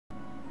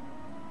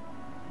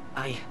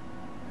I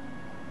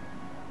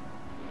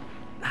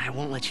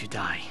won't let you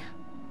die.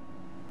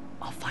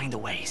 I'll find a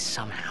way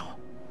somehow.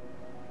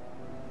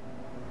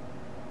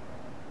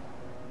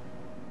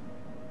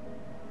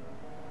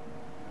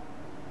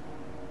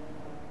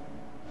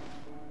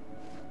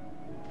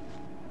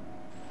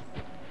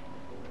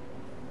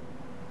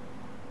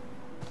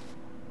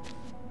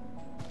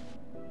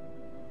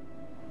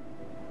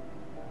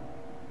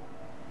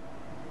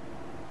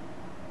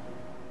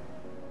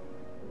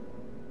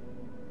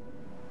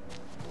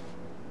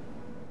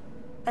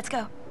 Let's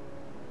go.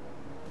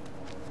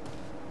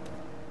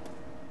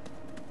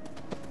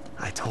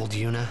 I told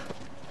Yuna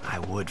I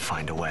would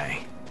find a way.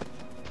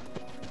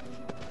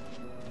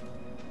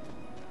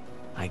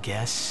 I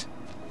guess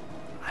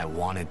I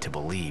wanted to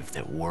believe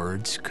that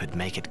words could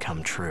make it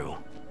come true.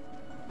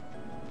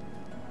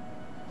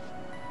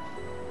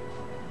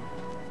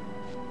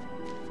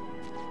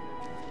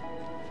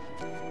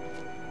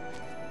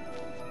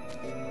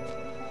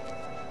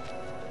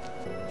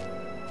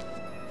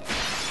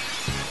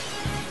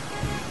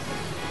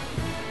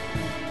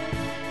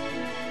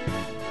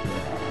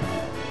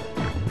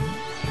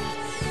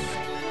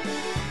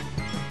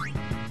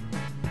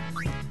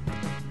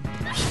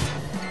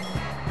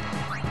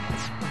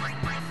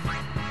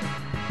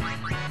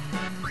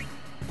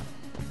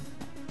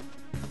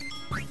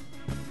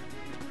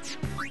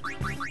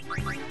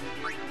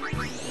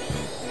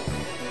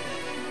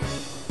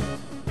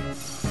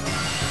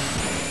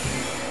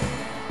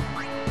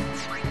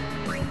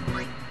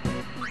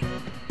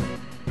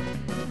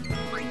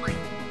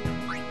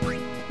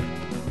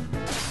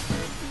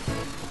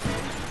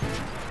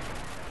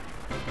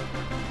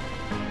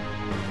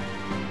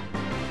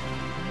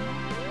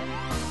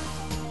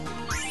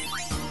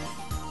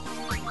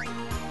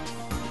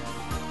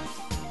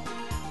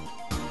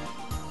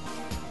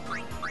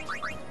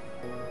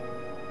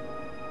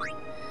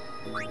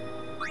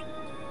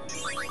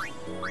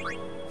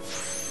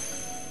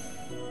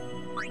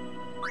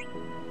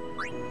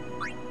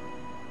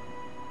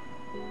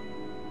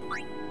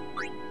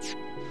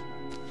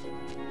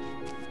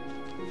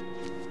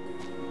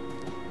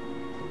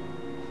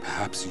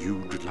 Perhaps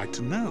you'd like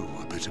to know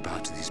a bit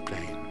about these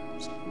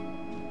plains.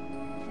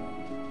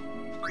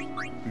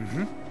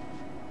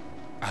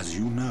 As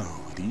you know,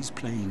 these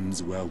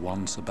plains were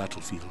once a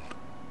battlefield.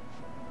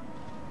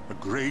 A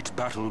great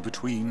battle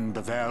between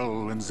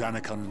Bavel and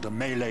Zanarkand, a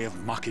melee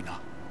of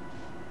Machina.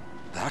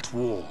 That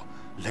war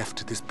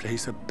left this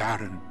place a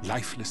barren,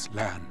 lifeless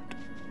land.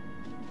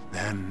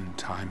 Then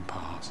time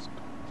passed.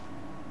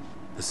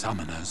 The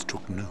summoners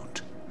took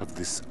note of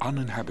this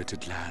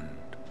uninhabited land.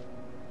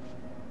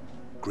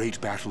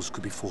 Great battles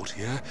could be fought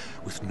here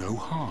with no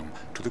harm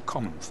to the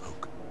common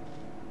folk.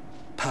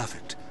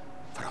 Perfect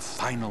for a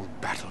final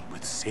battle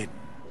with sin,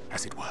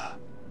 as it were.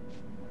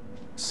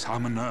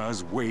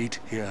 Summoners wait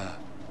here,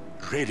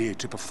 ready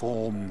to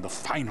perform the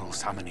final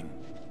summoning.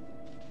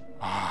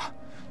 Ah,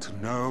 to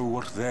know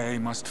what they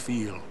must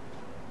feel.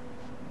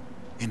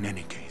 In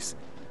any case,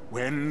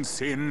 when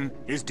sin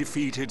is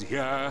defeated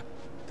here,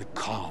 the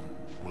calm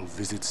will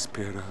visit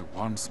Spira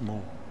once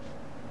more.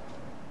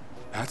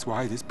 That's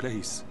why this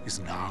place is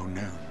now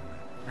known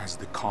as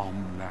the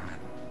Calm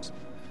Lands.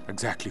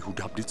 Exactly who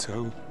dubbed it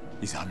so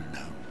is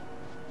unknown.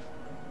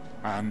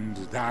 And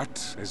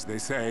that, as they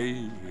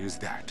say, is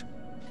that.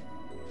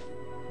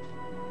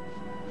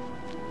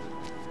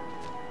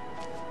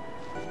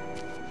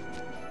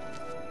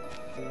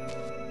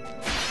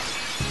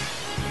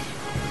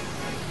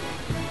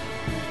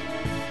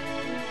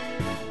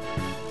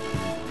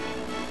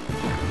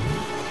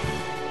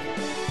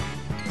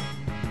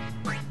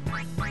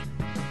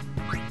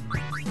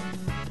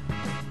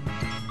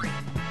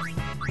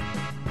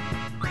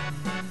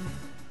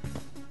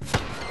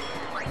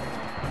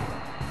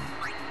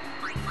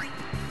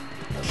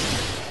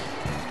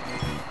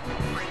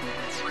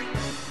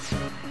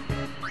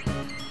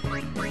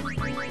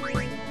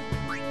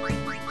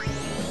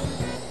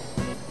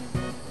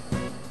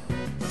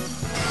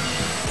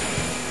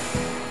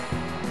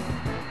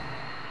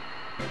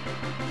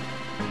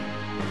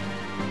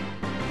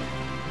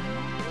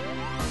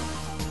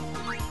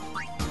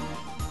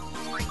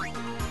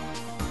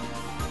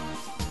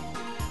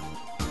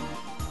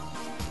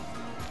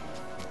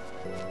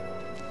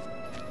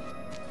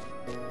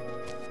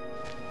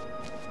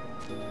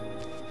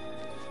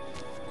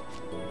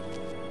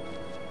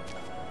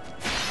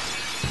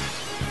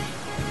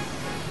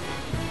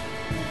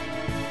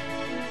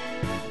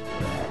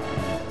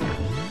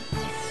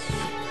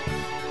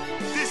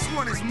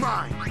 One is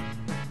mine.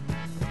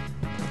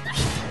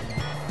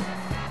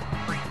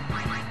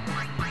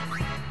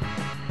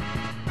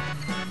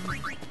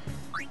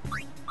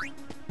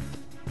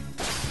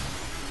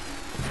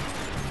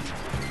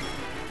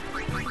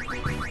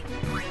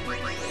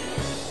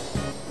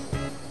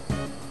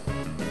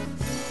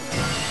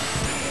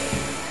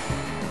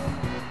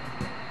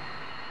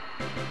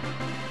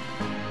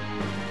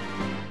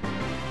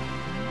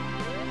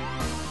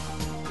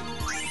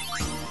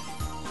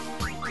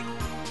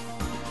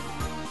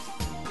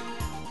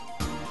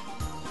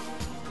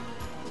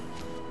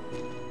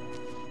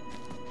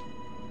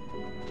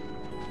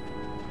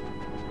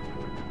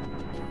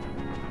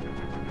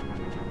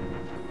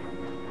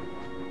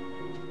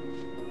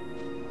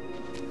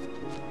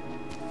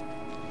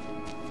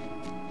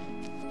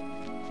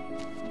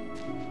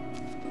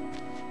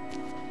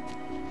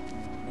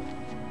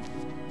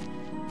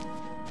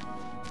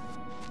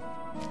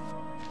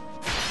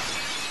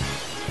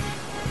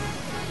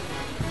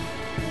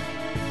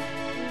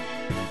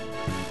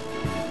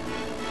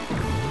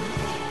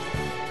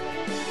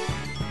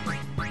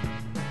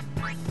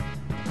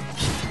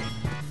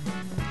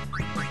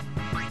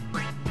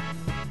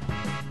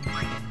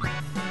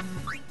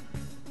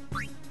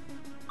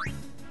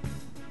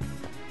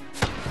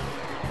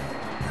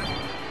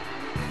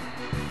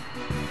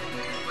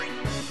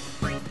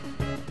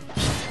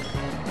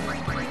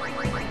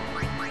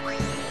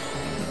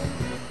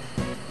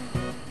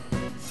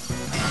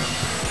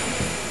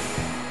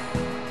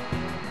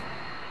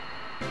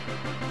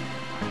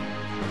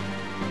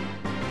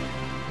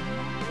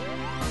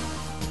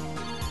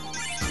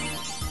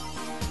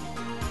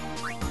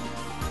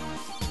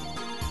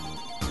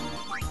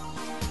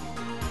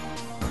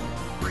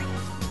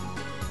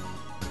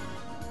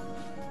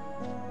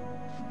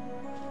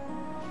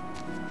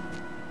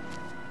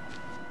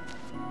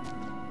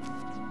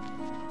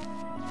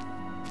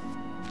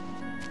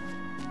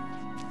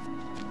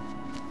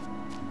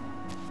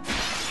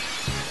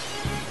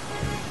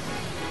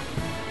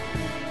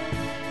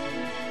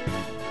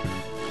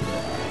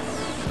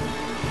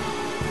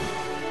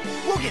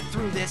 get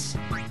through this.